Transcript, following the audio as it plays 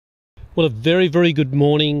Well, a very, very good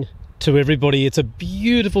morning to everybody. It's a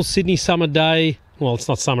beautiful Sydney summer day. Well, it's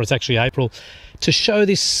not summer, it's actually April. To show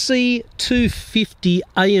this C250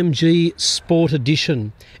 AMG Sport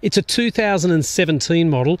Edition. It's a 2017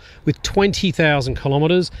 model with 20,000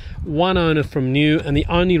 kilometres, one owner from new, and the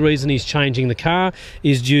only reason he's changing the car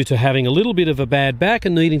is due to having a little bit of a bad back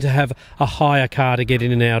and needing to have a higher car to get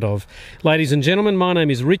in and out of. Ladies and gentlemen, my name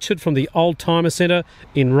is Richard from the Oldtimer Centre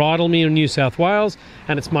in Rydalmere, New South Wales,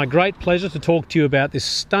 and it's my great pleasure to talk to you about this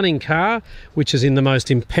stunning car, which is in the most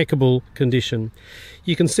impeccable condition.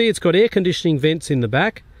 You can see it's got air conditioning vents in the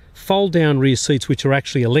back, fold down rear seats which are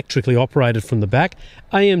actually electrically operated from the back,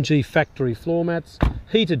 AMG factory floor mats,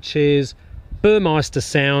 heated chairs, Burmeister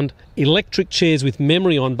sound, electric chairs with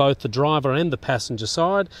memory on both the driver and the passenger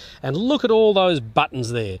side, and look at all those buttons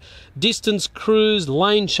there. Distance cruise,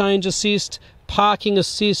 lane change assist, parking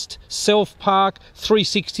assist, self park,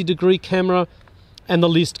 360 degree camera, and the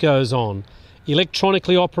list goes on.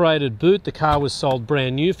 Electronically operated boot. The car was sold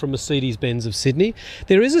brand new from Benz of Sydney.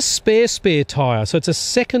 There is a spare tyre, so it's a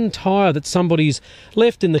second tyre that somebody's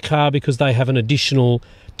left in the car because they have an additional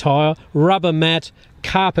tyre. Rubber mat,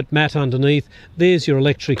 carpet mat underneath. There's your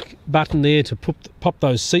electric button there to pop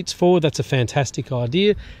those seats forward. That's a fantastic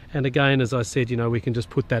idea. And again, as I said, you know, we can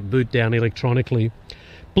just put that boot down electronically.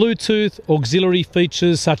 Bluetooth, auxiliary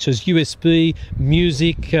features such as USB,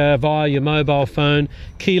 music via your mobile phone,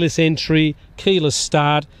 keyless entry, keyless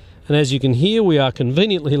start, and as you can hear, we are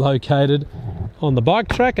conveniently located on the bike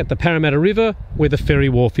track at the Parramatta River where the ferry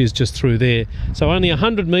wharf is just through there. So only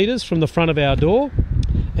 100 metres from the front of our door,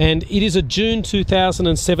 and it is a June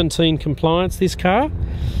 2017 compliance, this car.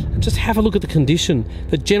 And just have a look at the condition.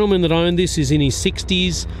 The gentleman that owned this is in his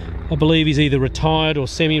 60s. I believe he's either retired or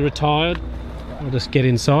semi-retired. I'll just get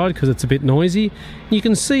inside because it's a bit noisy. You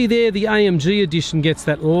can see there the AMG edition gets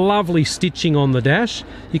that lovely stitching on the dash.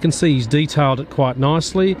 You can see he's detailed it quite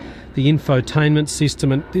nicely. The infotainment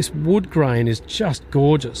system, and this wood grain is just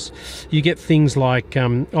gorgeous. You get things like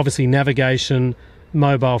obviously navigation,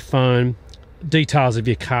 mobile phone, details of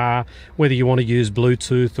your car, whether you want to use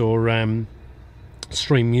Bluetooth or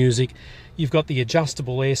stream music. You've got the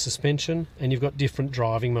adjustable air suspension, and you've got different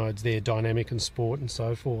driving modes there, dynamic and sport and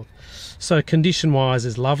so forth. So condition-wise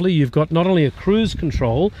is lovely. You've got not only a cruise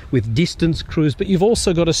control with distance cruise, but you've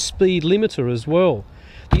also got a speed limiter as well.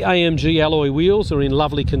 The AMG alloy wheels are in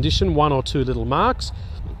lovely condition, one or two little marks,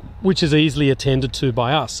 which is easily attended to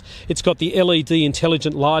by us. It's got the LED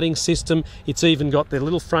intelligent lighting system. It's even got the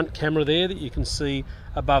little front camera there that you can see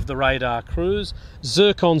above the radar cruise.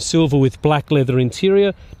 Zircon silver with black leather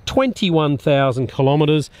interior, 21,000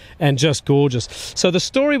 kilometres, and just gorgeous. So the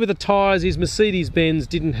story with the tyres is Benz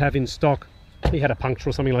didn't have in stock, he had a puncture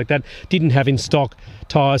or something like that, didn't have in stock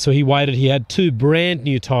tyres, so he waited. He had two brand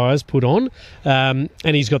new tyres put on, and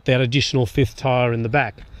he's got that additional fifth tyre in the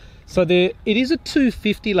back. So it is a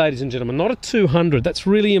 250, ladies and gentlemen, not a 200. That's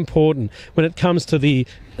really important when it comes to the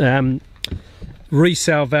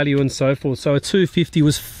resale value and so forth. So a 250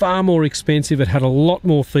 was far more expensive. It had a lot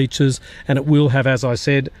more features, and it will have, as I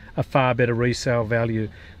said, a far better resale value.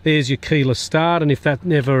 There's your keyless start, and if that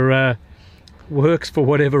never works for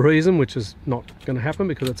whatever reason, which is not going to happen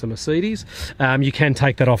because it's a Mercedes, you can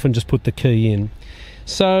take that off and just put the key in.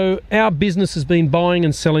 So our business has been buying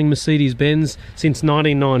and selling Benz since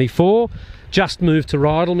 1994. Just moved to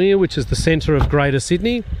Rydalmere, which is the centre of Greater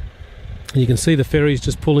Sydney. You can see the ferries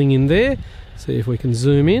just pulling in there. See if we can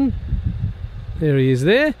zoom in. There he is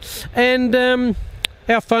there. And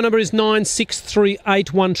our phone number is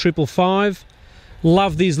 96381555.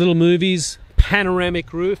 Love these little movies.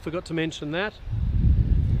 Panoramic roof, forgot to mention that.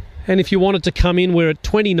 And if you wanted to come in, we're at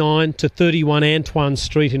 29 to 31 Antoine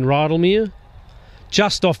Street in Rydalmere,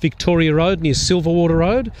 just off Victoria Road near Silverwater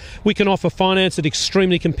Road. We can offer finance at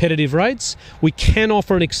extremely competitive rates. We can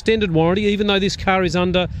offer an extended warranty, even though this car is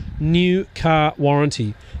under new car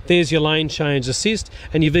warranty. There's your lane change assist,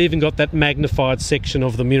 and you've even got that magnified section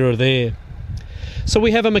of the mirror there. So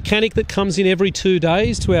we have a mechanic that comes in every 2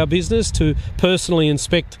 days to our business to personally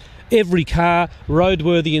inspect every car,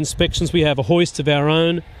 roadworthy inspections. We have a hoist of our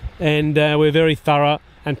own, and we're very thorough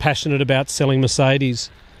and passionate about selling Mercedes.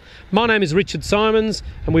 My name is Richard Simons,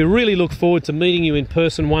 and we really look forward to meeting you in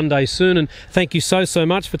person one day soon, and thank you so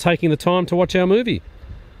much for taking the time to watch our movie.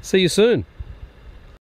 See you soon.